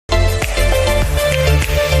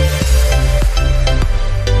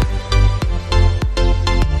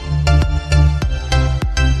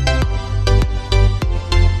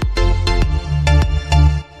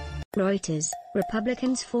Reuters,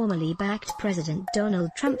 Republicans formally backed President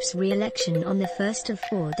Donald Trump's re-election on the first of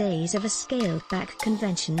 4 days of a scaled-back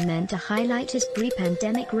convention meant to highlight his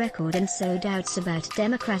pre-pandemic record and sow doubts about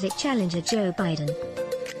Democratic challenger Joe Biden.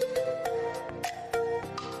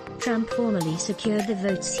 Trump formally secured the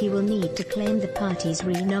votes he will need to claim the party's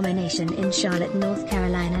re-nomination in Charlotte, North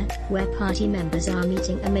Carolina, where party members are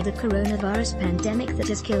meeting amid a coronavirus pandemic that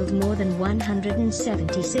has killed more than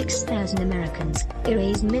 176,000 Americans,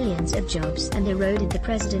 erased millions of jobs and eroded the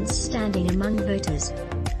president's standing among voters.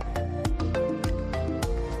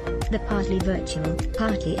 The partly virtual,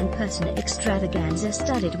 partly in-person extravaganza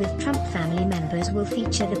studded with Trump family members will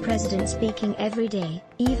feature the president speaking every day,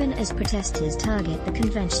 even as protesters target the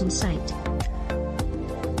convention site.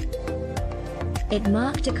 It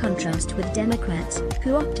marked a contrast with Democrats,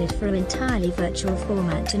 who opted for an entirely virtual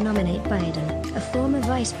format to nominate Biden, a former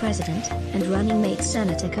vice president, and running mate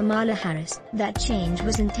Senator Kamala Harris. That change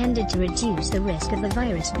was intended to reduce the risk of the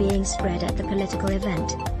virus being spread at the political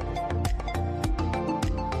event.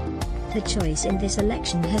 The choice in this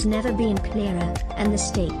election has never been clearer, and the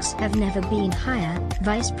stakes have never been higher,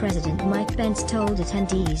 Vice President Mike Pence told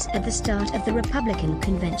attendees at the start of the Republican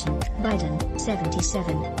convention. Biden,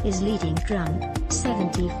 77, is leading Trump,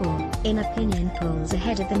 74, in opinion polls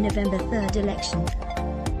ahead of the November 3rd election.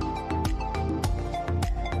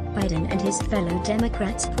 Biden and his fellow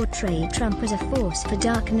Democrats portray Trump as a force for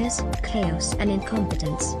darkness, chaos and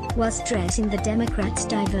incompetence, while stressing the Democrats'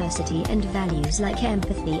 diversity and values like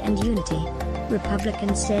empathy and unity.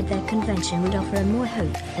 Republicans said their convention would offer a more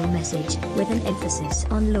hopeful message, with an emphasis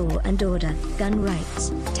on law and order, gun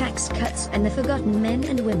rights, tax cuts and the forgotten men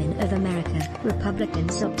and women of America.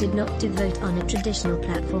 Republicans opted not to vote on a traditional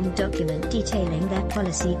platform document detailing their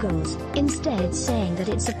policy goals, instead saying that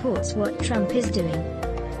it supports what Trump is doing.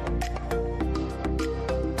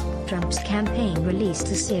 Trump's campaign released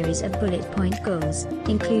a series of bullet point goals,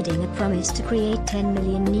 including a promise to create 10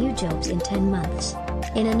 million new jobs in 10 months.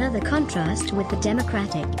 In another contrast with the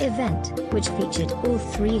Democratic event, which featured all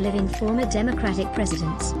 3 living former Democratic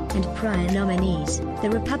presidents and prior nominees, the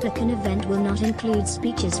Republican event will not include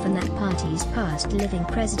speeches from that party's past living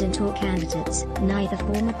president or candidates, neither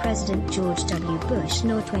former President George W. Bush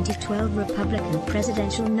nor 2012 Republican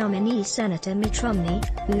presidential nominee Senator Mitt Romney,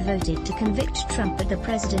 who voted to convict Trump at the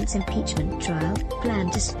president's impeachment trial,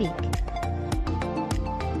 plan to speak.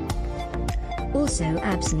 Also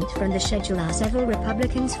absent from the schedule are several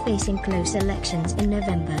Republicans facing close elections in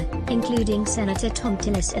November, including Senator Thom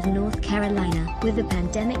Tillis of North Carolina. With the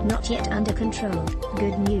pandemic not yet under control,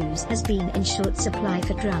 good news has been in short supply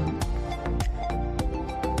for Trump.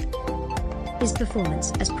 His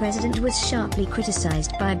performance as president was sharply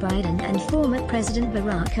criticized by Biden and former President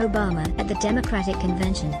Barack Obama at the Democratic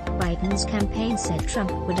convention. Biden's campaign said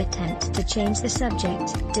Trump would attempt to change the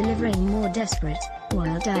subject, delivering more desperate,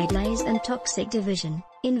 wild-eyed lies and toxic division,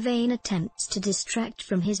 in vain attempts to distract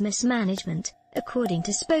from his mismanagement, according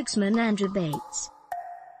to spokesman Andrew Bates.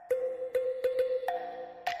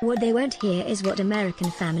 What they won't hear is what American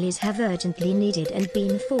families have urgently needed and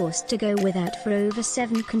been forced to go without for over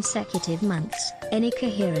 7 consecutive months: any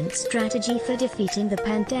coherent strategy for defeating the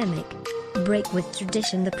pandemic. Break with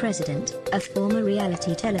tradition. The president, a former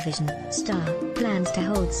reality television star, plans to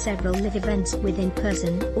hold several live events with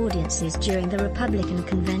in-person audiences during the Republican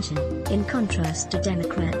convention, in contrast to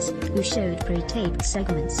Democrats, who showed pre-taped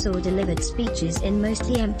segments or delivered speeches in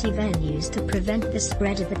mostly empty venues to prevent the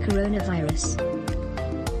spread of the coronavirus.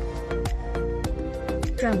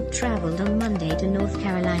 Trump traveled on Monday to North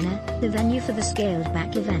Carolina, the venue for the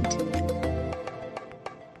scaled-back event.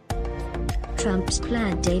 Trump's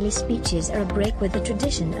planned daily speeches are a break with the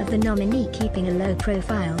tradition of the nominee keeping a low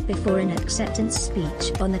profile before an acceptance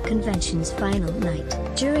speech on the convention's final night.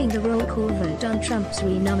 During the roll call vote on Trump's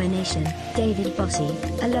re-nomination, David Bossie,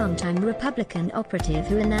 a longtime Republican operative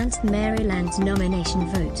who announced Maryland's nomination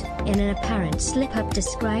vote, in an apparent slip-up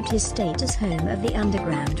described his state as home of the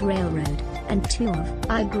Underground Railroad, and 2 of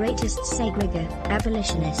our greatest segregator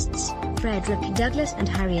abolitionists, Frederick Douglass and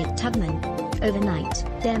Harriet Tubman. Overnight,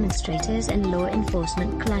 demonstrators and law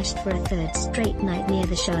enforcement clashed for a 3rd straight night near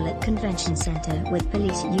the Charlotte Convention Center, with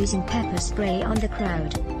police using pepper spray on the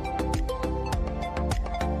crowd.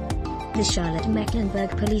 The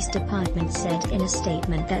Charlotte-Mecklenburg Police Department said in a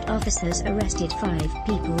statement that officers arrested 5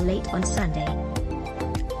 people late on Sunday.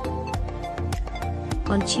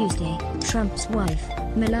 On Tuesday, Trump's wife,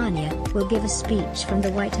 Melania, will give a speech from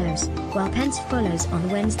the White House, while Pence follows on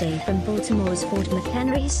Wednesday from Baltimore's Fort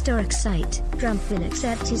McHenry historic site. Trump will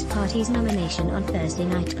accept his party's nomination on Thursday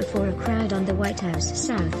night before a crowd on the White House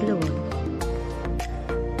South Lawn.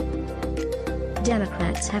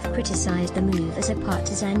 Democrats have criticized the move as a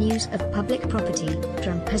partisan use of public property.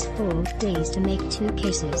 Trump has 4 days to make 2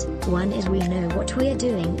 cases. One is, we know what we're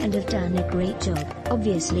doing and have done a great job,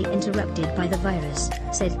 obviously interrupted by the virus,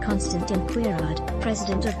 said Constantine Quirard,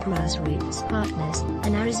 president of Grassroots Partners,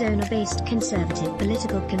 an Arizona-based conservative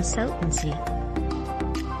political consultancy.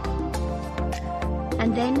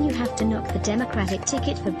 And then you have to knock the Democratic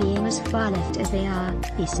ticket for being as far left as they are,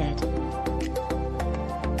 he said.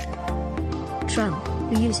 Trump,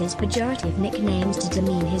 who uses pejorative nicknames to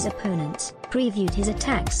demean his opponents, previewed his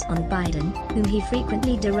attacks on Biden, whom he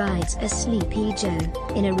frequently derides as Sleepy Joe,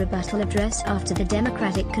 in a rebuttal address after the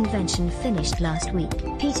Democratic convention finished last week.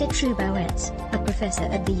 Peter Trubowitz, a professor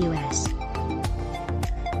at the U.S.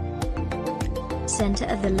 Center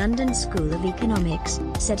of the London School of Economics,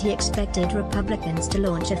 said he expected Republicans to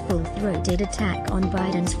launch a full-throated attack on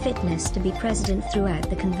Biden's fitness to be president throughout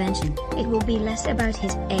the convention. It will be less about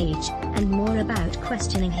his age, and more about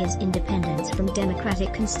questioning his independence from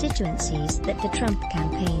Democratic constituencies that the Trump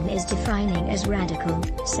campaign is defining as radical,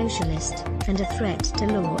 socialist, and a threat to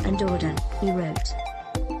law and order, he wrote.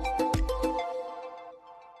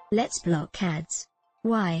 Let's block ads.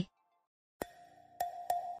 Why?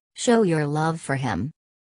 Show your love for him.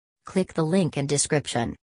 Click the link in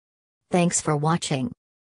description. Thanks for watching.